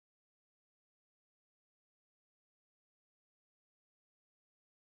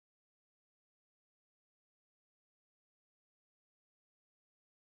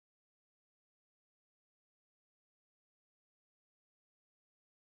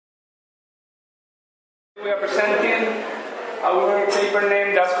We are presenting our paper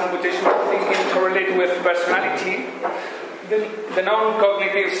named as Computational Thinking Correlate with Personality, the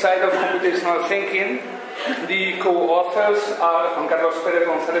non-cognitive side of computational thinking. The co-authors are Juan-Carlos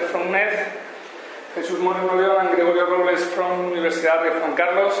Pérez-González from UNED, Jesús Moreno-León and Gregorio Robles from Universidad de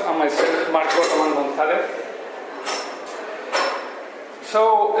Juan-Carlos, and myself, Román-González.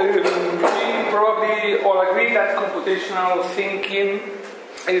 So, we probably all agree that computational thinking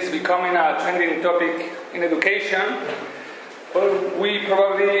is becoming a trending topic in education. But we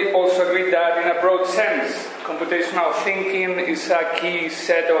probably also agree that in a broad sense, computational thinking is a key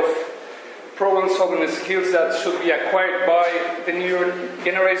set of problem-solving skills that should be acquired by the new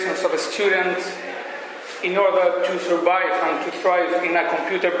generations of students in order to survive and to thrive in a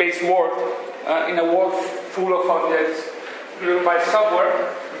computer-based world, in a world full of objects driven by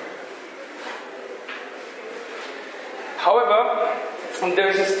software. However, there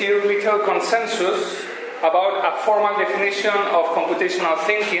is still little consensus about a formal definition of computational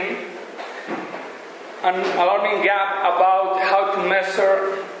thinking, an alarming gap about how to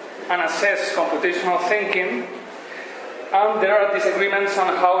measure and assess computational thinking, and there are disagreements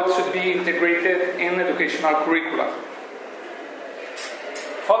on how it should be integrated in educational curricula.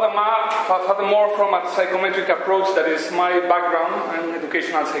 Furthermore, from a psychometric approach that is my background, I'm an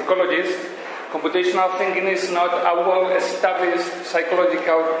educational psychologist, computational thinking is not a well-established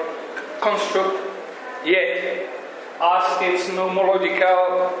psychological construct yet, as its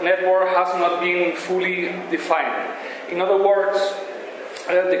nomological network has not been fully defined. In other words,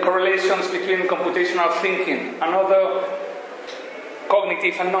 the correlations between computational thinking and other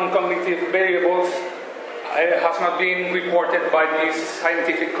cognitive and non-cognitive variables has not been reported by this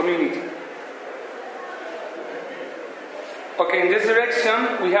scientific community. Okay, in this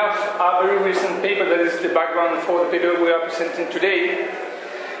direction, we have a very recent paper that is the background for the paper we are presenting today,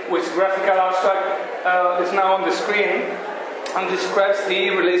 which graphical abstract is now on the screen and describes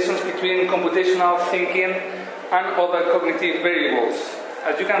the relations between computational thinking and other cognitive variables.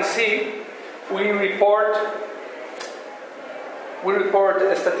 As you can see, we report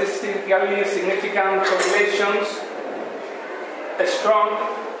statistically significant correlations, strong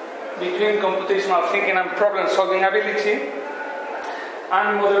between computational thinking and problem-solving ability,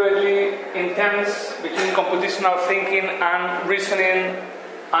 and moderately intense between computational thinking and reasoning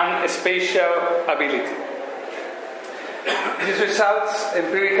and spatial ability. These results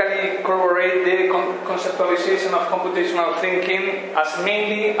empirically corroborate the conceptualization of computational thinking as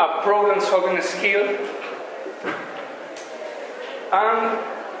mainly a problem-solving skill, and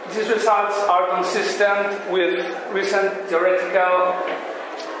these results are consistent with recent theoretical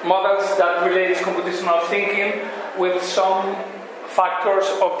models that relate computational thinking with some factors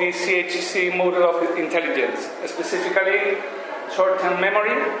of the CHC model of intelligence, specifically short-term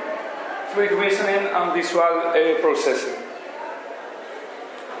memory, fluid reasoning, and visual processing.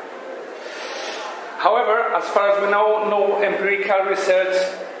 However, as far as we know, no empirical research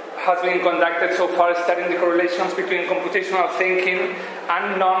has been conducted so far studying the correlations between computational thinking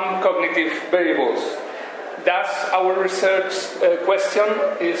and non-cognitive variables. Thus, our research question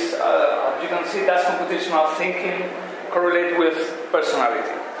is, as you can see, does computational thinking correlate with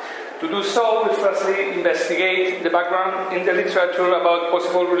personality? To do so, we firstly investigate the background in the literature about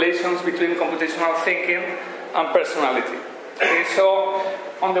possible relations between computational thinking and personality. Okay, so,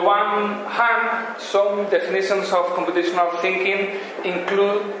 on the one hand, some definitions of computational thinking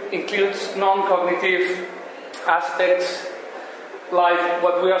includes non-cognitive aspects, like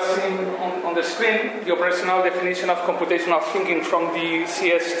what we are seeing on the screen, the operational definition of computational thinking from the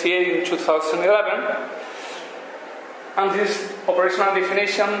CSTA in 2011. And this operational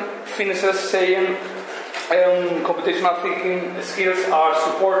definition finishes saying computational thinking skills are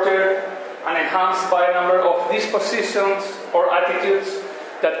supported and enhanced by a number of dispositions or attitudes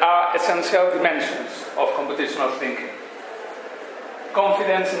that are essential dimensions of computational thinking.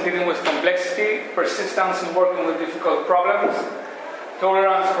 Confidence in dealing with complexity, persistence in working with difficult problems,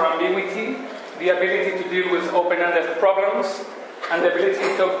 tolerance for ambiguity, the ability to deal with open-ended problems, and the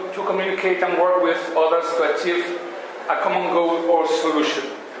ability to communicate and work with others to achieve a common goal or solution.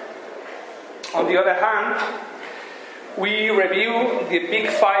 On the other hand, we review the Big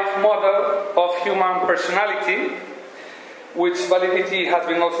Five model of human personality, which validity has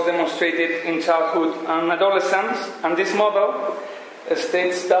been also demonstrated in childhood and adolescence, and this model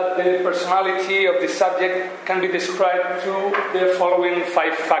states that the personality of the subject can be described through the following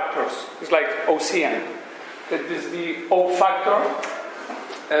 5 factors. It's like OCN. That is the O factor,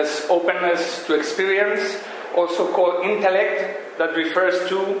 as openness to experience, also called intellect, that refers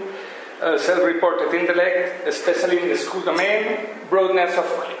to self-reported intellect, especially in the school domain, broadness of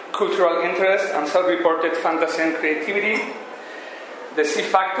cultural interest, and self-reported fantasy and creativity. The C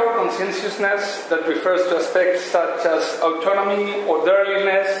factor, conscientiousness, that refers to aspects such as autonomy,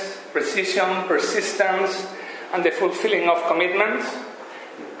 orderliness, precision, persistence, and the fulfilling of commitments.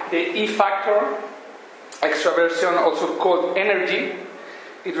 The E factor, extraversion, also called energy.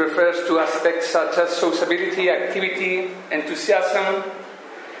 It refers to aspects such as sociability, activity, enthusiasm,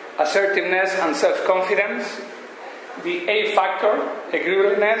 assertiveness, and self-confidence. The A factor,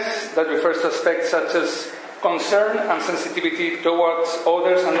 agreeableness, that refers to aspects such as concern and sensitivity towards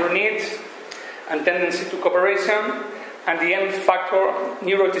others and their needs, and tendency to cooperation. And the M factor,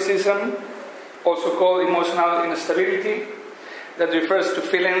 neuroticism, also called emotional instability, that refers to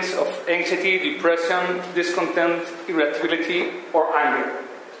feelings of anxiety, depression, discontent, irritability, or anger.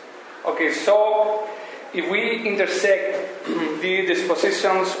 Okay, so if we intersect the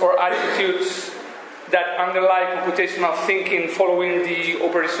dispositions or attitudes that underlie computational thinking following the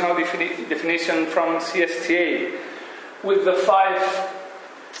operational definition from CSTA with the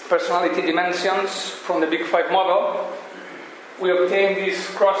 5 personality dimensions from the Big Five model, we obtain this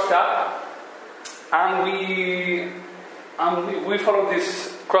crosstab, and we follow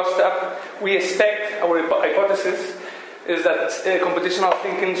this crosstab. We expect, our hypothesis is that computational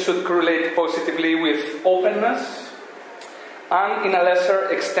thinking should correlate positively with openness and in a lesser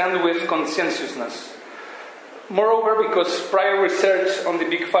extent with conscientiousness. Moreover, because prior research on the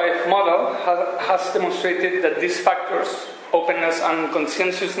Big Five model has demonstrated that these factors, openness and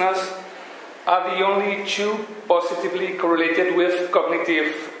conscientiousness, are the only 2 positively correlated with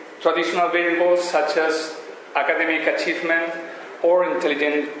cognitive traditional variables such as academic achievement or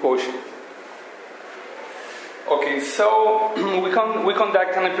intelligent quotient. Okay, so we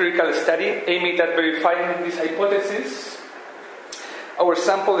conduct an empirical study aiming at verifying this hypothesis. Our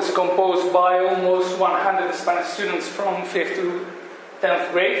sample is composed by almost 100 Spanish students from 5th to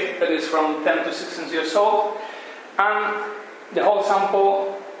 10th grade, that is from 10 to 16 years old, and the whole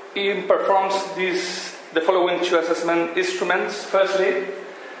sample performs the following 2 assessment instruments. Firstly,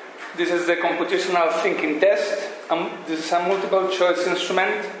 this is the computational thinking test. This is a multiple choice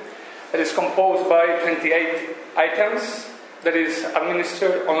instrument that is composed by 28 items that is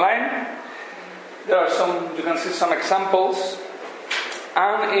administered online. There are you can see some examples.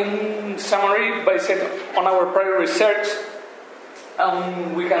 And in summary, based on our prior research,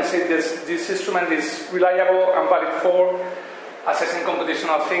 we can say this instrument is reliable and valid for assessing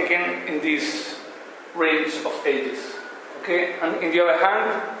computational thinking in this range of ages. Okay, and on the other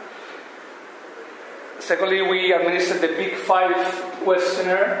hand, secondly, we administered the Big Five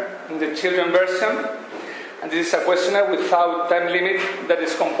questionnaire in the children version, and this is a questionnaire without time limit that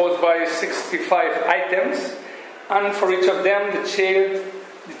is composed by 65 items, and for each of them the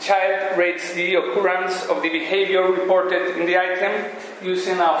child rates the occurrence of the behavior reported in the item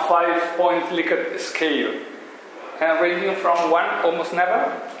using a 5-point Likert scale, ranging from 1, almost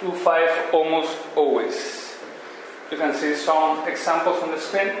never, to 5, almost always. You can see some examples on the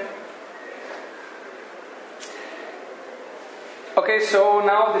screen. Okay, so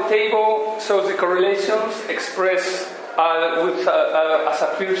now the table shows the correlations expressed as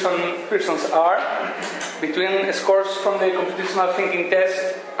a Pearson's R between scores from the computational thinking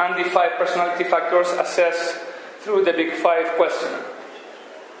test and the 5 personality factors assessed through the Big Five questionnaire.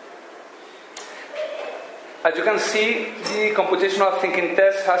 As you can see, the computational thinking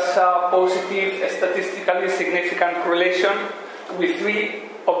test has a positive, statistically significant correlation with 3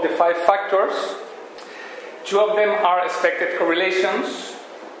 of the 5 factors. 2 of them are expected correlations,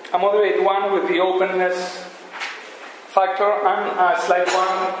 a moderate one with the openness factor and a slight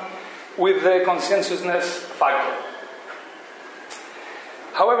one with the conscientiousness factor.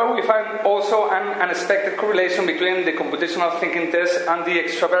 However, we find also an unexpected correlation between the computational thinking test and the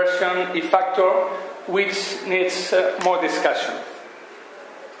extraversion E factor, which needs more discussion.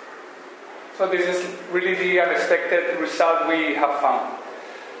 So this is really the unexpected result we have found.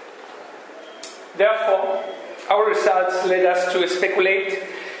 Therefore, our results led us to speculate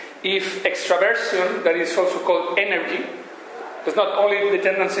if extraversion, that is also called energy, is not only the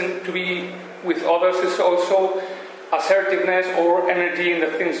tendency to be with others, it's also assertiveness or energy in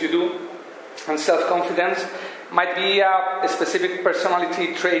the things you do, and self-confidence, might be a specific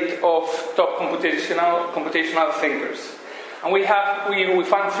personality trait of top computational thinkers. And we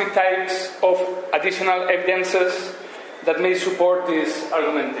found 3 types of additional evidences that may support this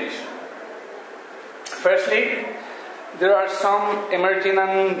argumentation. Firstly, there are some emerging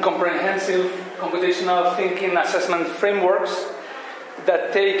and comprehensive computational thinking assessment frameworks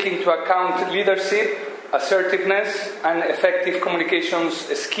that take into account leadership, assertiveness, and effective communications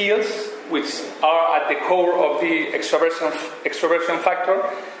skills, which are at the core of the extroversion factor,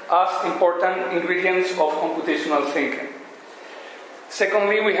 as important ingredients of computational thinking.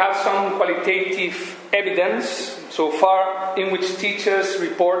 Secondly, we have some qualitative evidence so far in which teachers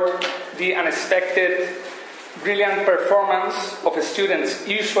report the unexpected, brilliant performance of students,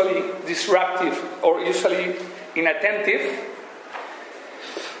 usually disruptive or usually inattentive,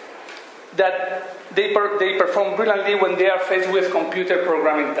 that they perform brilliantly when they are faced with computer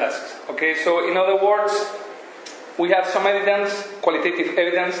programming tasks. Okay, so in other words, we have some evidence, qualitative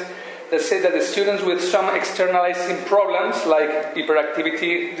evidence, that say that the students with some externalizing problems like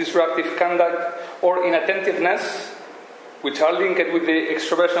hyperactivity, disruptive conduct, or inattentiveness, which are linked with the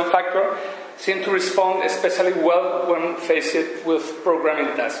extroversion factor, seem to respond especially well when faced with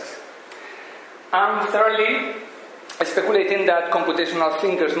programming tasks. And thirdly, speculating that computational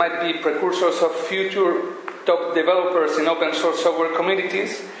thinkers might be precursors of future top developers in open source software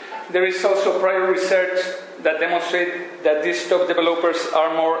communities, there is also prior research that demonstrates that these top developers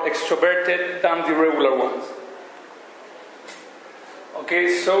are more extroverted than the regular ones.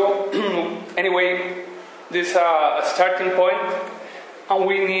 Okay, so anyway, this is a starting point, and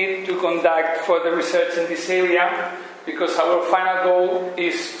we need to conduct further research in this area because our final goal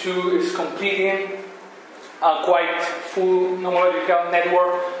is completing a quite full nomological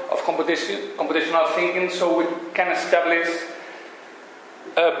network of computational thinking, so we can establish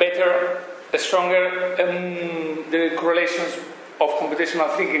stronger the correlations of computational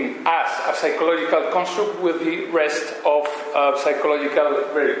thinking as a psychological construct with the rest of psychological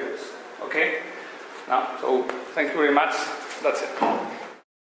variables. Okay? Now, so thank you very much. That's it.